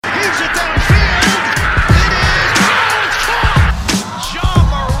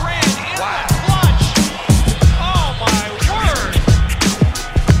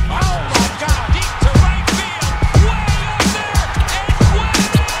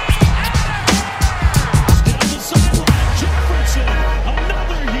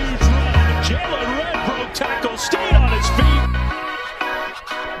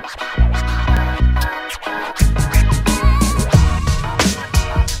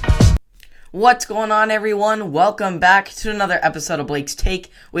What's going on, everyone? Welcome back to another episode of Blake's Take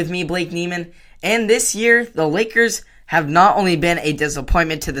with me, Blake Neiman. And this year, the Lakers have not only been a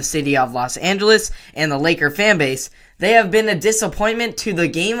disappointment to the city of Los Angeles and the Laker fan base, they have been a disappointment to the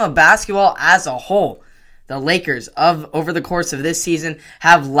game of basketball as a whole. The Lakers, over the course of this season,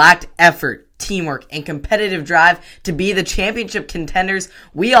 have lacked effort, teamwork, and competitive drive to be the championship contenders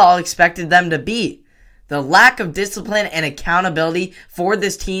we all expected them to be. The lack of discipline and accountability for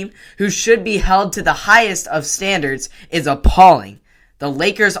this team, who should be held to the highest of standards, is appalling. The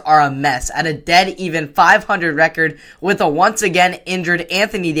Lakers are a mess at a dead-even 500 record with a once-again injured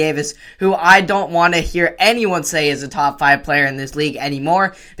Anthony Davis, who I don't want to hear anyone say is a top 5 player in this league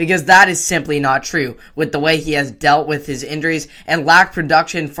anymore, because that is simply not true with the way he has dealt with his injuries and lacked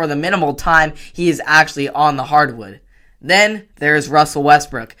production for the minimal time he is actually on the hardwood. Then there's Russell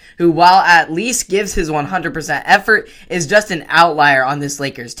Westbrook, who, while at least gives his 100% effort, is just an outlier on this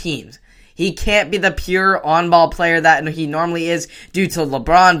Lakers team. He can't be the pure on-ball player that he normally is due to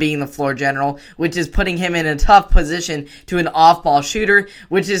LeBron being the floor general, which is putting him in a tough position to an off-ball shooter,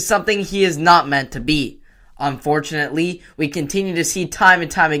 which is something he is not meant to be. Unfortunately, we continue to see time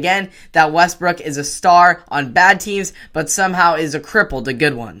and time again that Westbrook is a star on bad teams, but somehow is a cripple to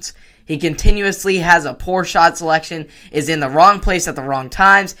good ones. He continuously has a poor shot selection, is in the wrong place at the wrong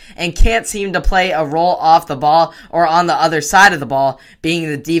times, and can't seem to play a role off the ball or on the other side of the ball, being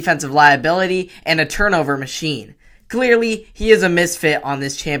the defensive liability and a turnover machine. Clearly, he is a misfit on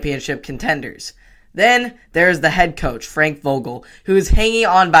this championship contenders. Then there's the head coach, Frank Vogel, who is hanging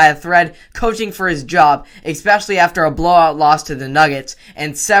on by a thread, coaching for his job, especially after a blowout loss to the Nuggets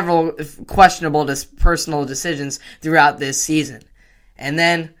and several questionable personal decisions throughout this season. And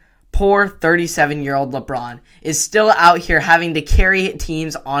then poor 37-year-old LeBron is still out here having to carry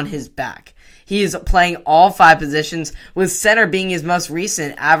teams on his back. He is playing all 5 positions, with center being his most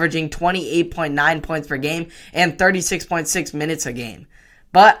recent, averaging 28.9 points per game and 36.6 minutes a game.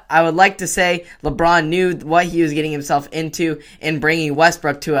 But I would like to say LeBron knew what he was getting himself into in bringing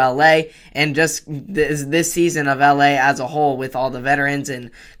Westbrook to LA, and just this season of LA as a whole, with all the veterans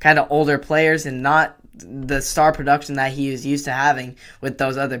and kind of older players and not the star production that he was used to having with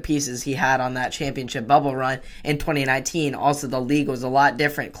those other pieces he had on that championship bubble run in 2019. Also, the league was a lot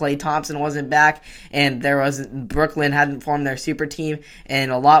different. Klay Thompson wasn't back, and Brooklyn hadn't formed their super team, and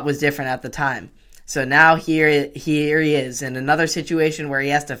a lot was different at the time. So now here he is in another situation where he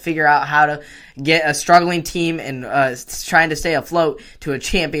has to figure out how to get a struggling team and trying to stay afloat to a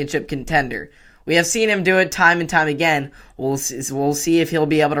championship contender. We have seen him do it time and time again. We'll see if he'll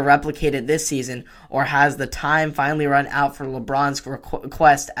be able to replicate it this season, or has the time finally run out for LeBron's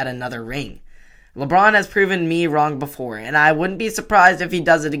quest at another ring. LeBron has proven me wrong before, and I wouldn't be surprised if he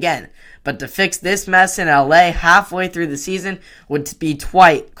does it again. But to fix this mess in LA halfway through the season would be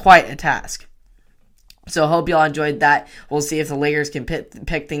quite a task. So hope y'all enjoyed that. We'll see if the Lakers can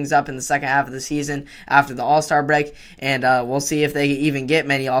pick things up in the second half of the season after the All-Star break, and we'll see if they even get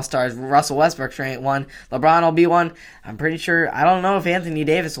many All-Stars. Russell Westbrook ain't one. LeBron will be one. I'm pretty sure. I don't know if Anthony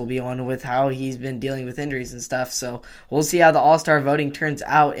Davis will be one with how he's been dealing with injuries and stuff. So we'll see how the All-Star voting turns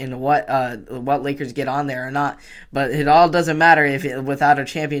out and what Lakers get on there or not. But it all doesn't matter without a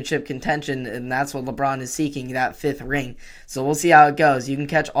championship contention, and that's what LeBron is seeking, that 5th ring. So we'll see how it goes. You can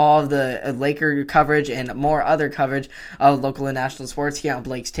catch all of the Laker coverage and more other coverage of local and national sports here on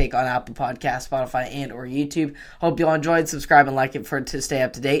Blake's Take on Apple Podcasts, Spotify, and or YouTube. Hope you all enjoyed. Subscribe and like it to stay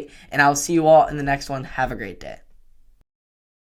up to date, and I'll see you all in the next one. Have a great day.